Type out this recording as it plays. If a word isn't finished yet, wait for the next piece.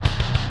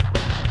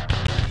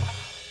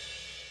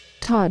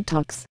Todd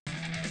Talks.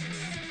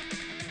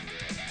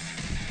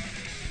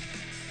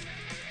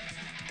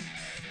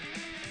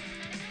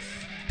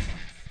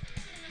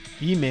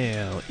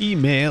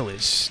 Email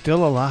is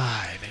still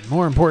alive and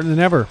more important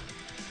than ever.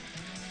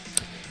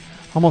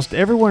 Almost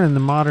everyone in the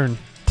modern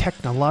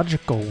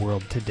technological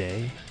world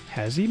today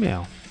has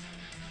email.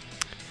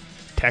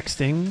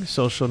 Texting,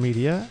 social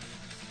media,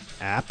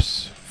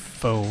 apps,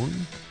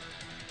 phone,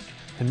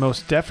 and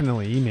most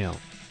definitely email.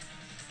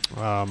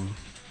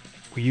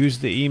 We use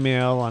the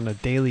email on a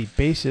daily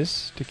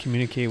basis to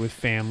communicate with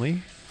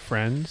family,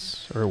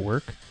 friends, or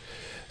work.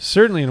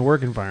 Certainly in a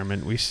work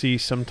environment, we see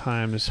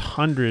sometimes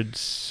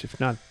hundreds,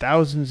 if not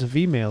thousands of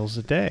emails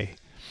a day.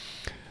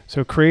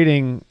 So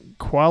creating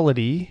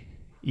quality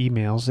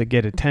emails that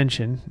get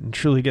attention and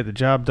truly get the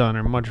job done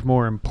are much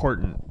more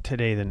important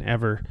today than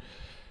ever.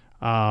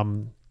 I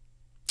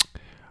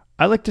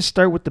like to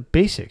start with the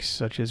basics,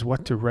 such as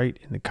what to write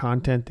in the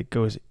content that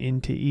goes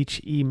into each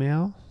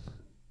email.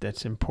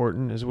 That's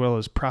important, as well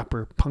as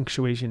proper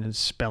punctuation and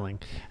spelling.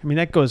 I mean,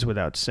 that goes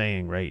without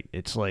saying, right?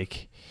 It's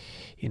like,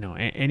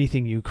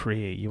 anything you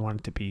create, you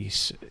want it to be,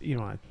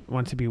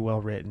 want it to be well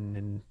written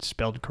and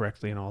spelled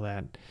correctly and all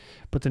that.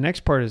 But the next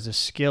part is the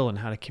skill and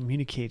how to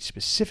communicate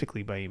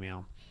specifically by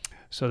email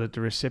so that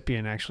the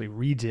recipient actually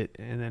reads it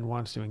and then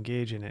wants to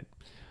engage in it.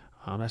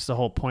 That's the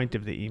whole point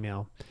of the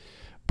email.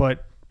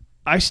 But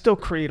I still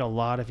create a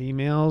lot of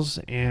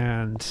emails,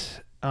 and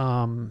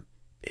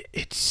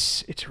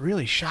it's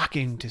really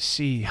shocking to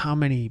see how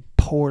many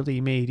poorly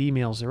made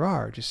emails there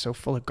are, just so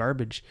full of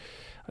garbage.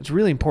 It's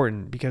really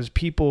important because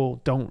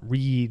people don't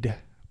read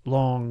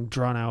long,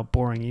 drawn-out,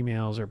 boring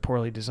emails or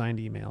poorly designed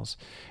emails.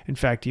 In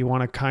fact, you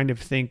want to kind of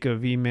think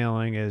of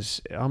emailing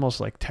as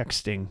almost like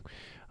texting,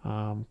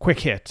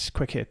 quick hits,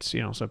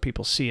 so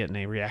people see it and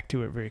they react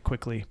to it very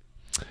quickly.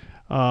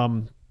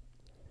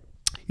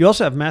 You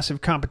also have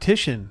massive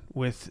competition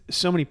with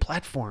so many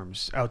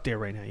platforms out there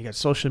right now. You got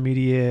social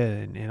media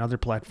and other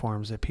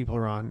platforms that people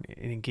are on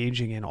and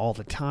engaging in all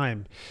the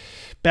time.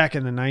 Back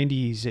in the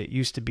 90s, it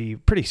used to be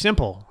pretty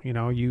simple.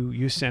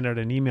 You send out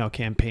an email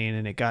campaign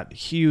and it got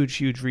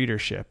huge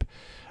readership.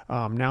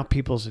 Now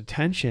people's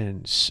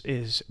attention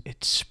it's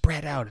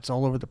spread out. It's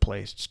all over the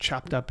place. It's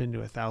chopped up into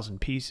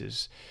 1,000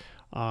 pieces.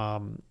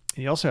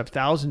 You also have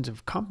thousands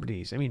of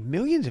companies,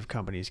 millions of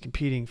companies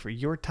competing for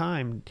your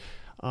time.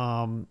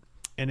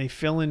 And they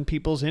fill in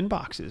people's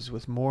inboxes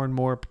with more and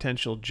more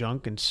potential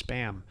junk and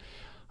spam.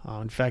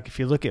 In fact, if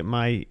you look at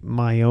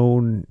my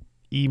own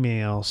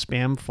email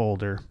spam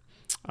folder,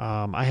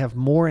 I have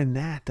more in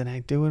that than I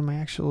do in my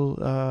actual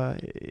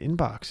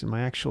inbox, in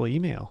my actual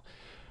email.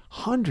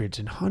 Hundreds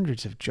and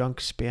hundreds of junk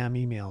spam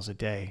emails a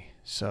day.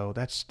 So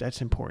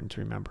that's important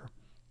to remember.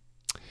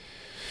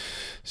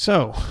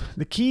 So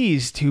the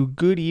keys to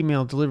good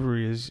email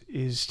delivery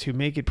is to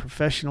make it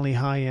professionally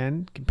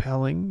high-end,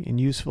 compelling, and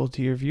useful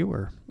to your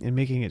viewer, and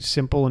making it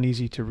simple and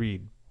easy to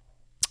read.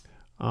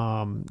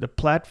 The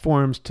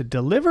platforms to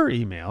deliver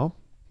email,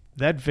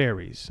 that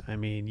varies.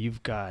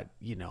 You've got,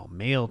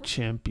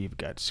 MailChimp, you've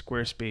got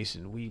Squarespace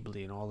and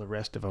Weebly and all the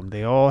rest of them.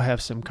 They all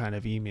have some kind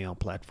of email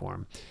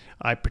platform.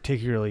 I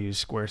particularly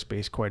use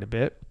Squarespace quite a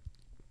bit,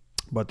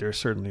 but there are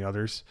certainly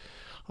others.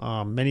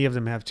 Many of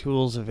them have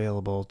tools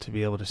available to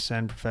be able to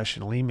send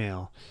professional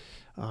email.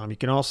 You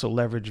can also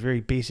leverage very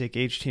basic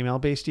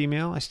HTML-based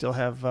email. I still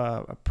have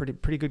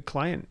pretty good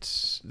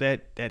clients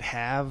that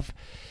have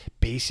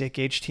basic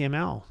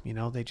HTML.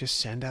 They just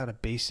send out a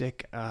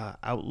basic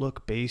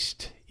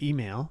Outlook-based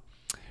email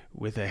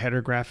with a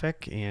header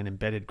graphic and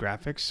embedded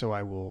graphics. So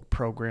I will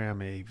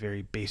program a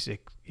very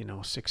basic,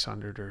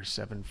 600 or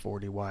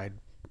 740 wide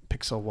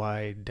pixel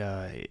wide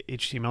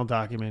HTML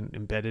document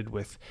embedded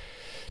with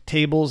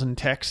tables and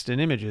text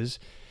and images.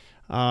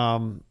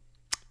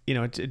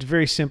 It's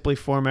very simply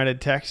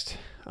formatted text,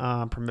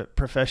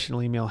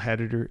 professional email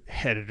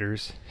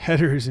headers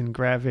and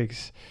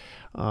graphics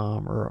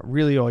are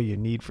really all you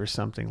need for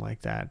something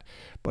like that.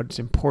 But it's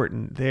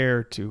important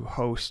there to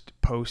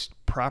post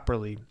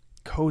properly,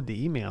 code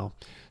the email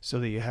so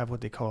that you have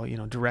what they call,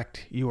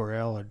 direct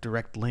URL or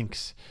direct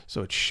links.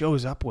 So it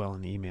shows up well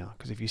in the email.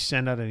 Because if you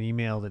send out an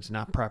email that's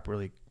not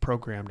properly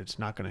programmed, it's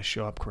not going to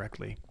show up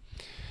correctly.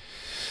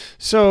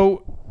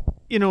 So,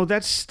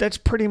 that's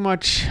pretty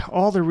much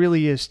all there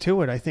really is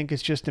to it. I think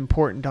it's just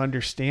important to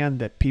understand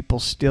that people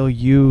still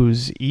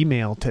use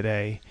email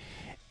today,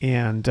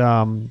 and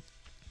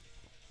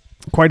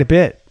quite a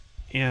bit.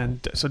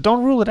 And so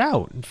don't rule it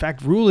out. In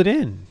fact, rule it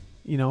in.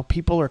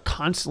 People are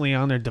constantly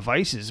on their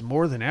devices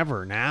more than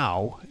ever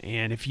now.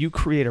 And if you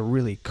create a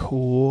really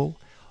cool,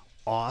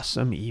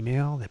 awesome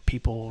email that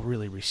people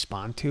really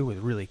respond to with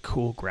really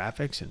cool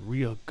graphics and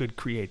real good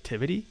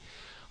creativity,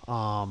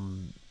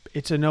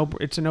 it's a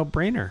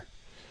no-brainer.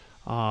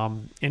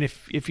 And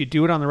if you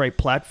do it on the right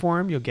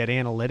platform, you'll get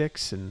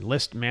analytics and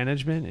list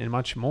management and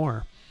much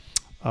more.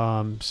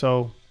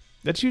 So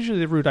that's usually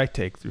the route I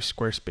take through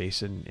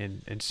Squarespace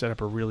and set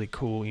up a really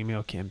cool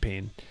email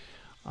campaign.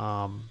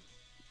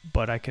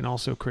 But I can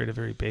also create a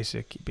very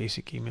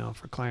basic email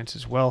for clients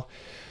as well.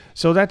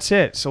 So that's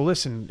it. So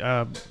listen,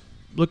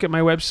 look at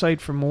my website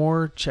for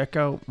more. Check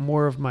out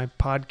more of my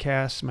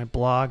podcasts, my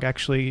blog.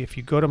 Actually, if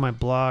you go to my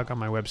blog on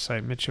my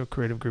website,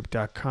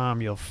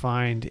 mitchellcreativegroup.com, you'll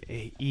find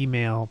a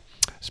email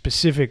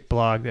specific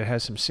blog that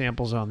has some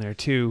samples on there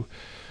too.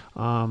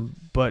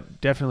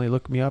 But definitely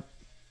look me up,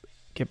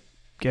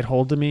 get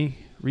hold of me,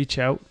 reach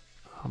out.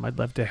 I'd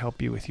love to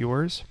help you with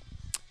yours,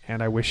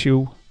 and I wish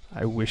you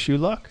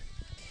luck.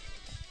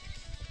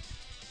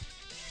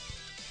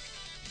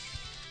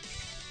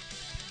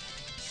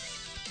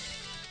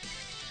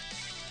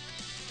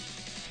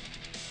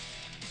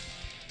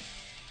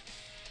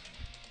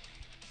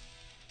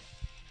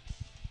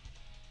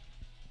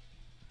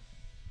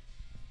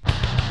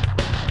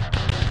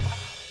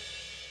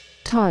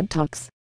 Todd Talks.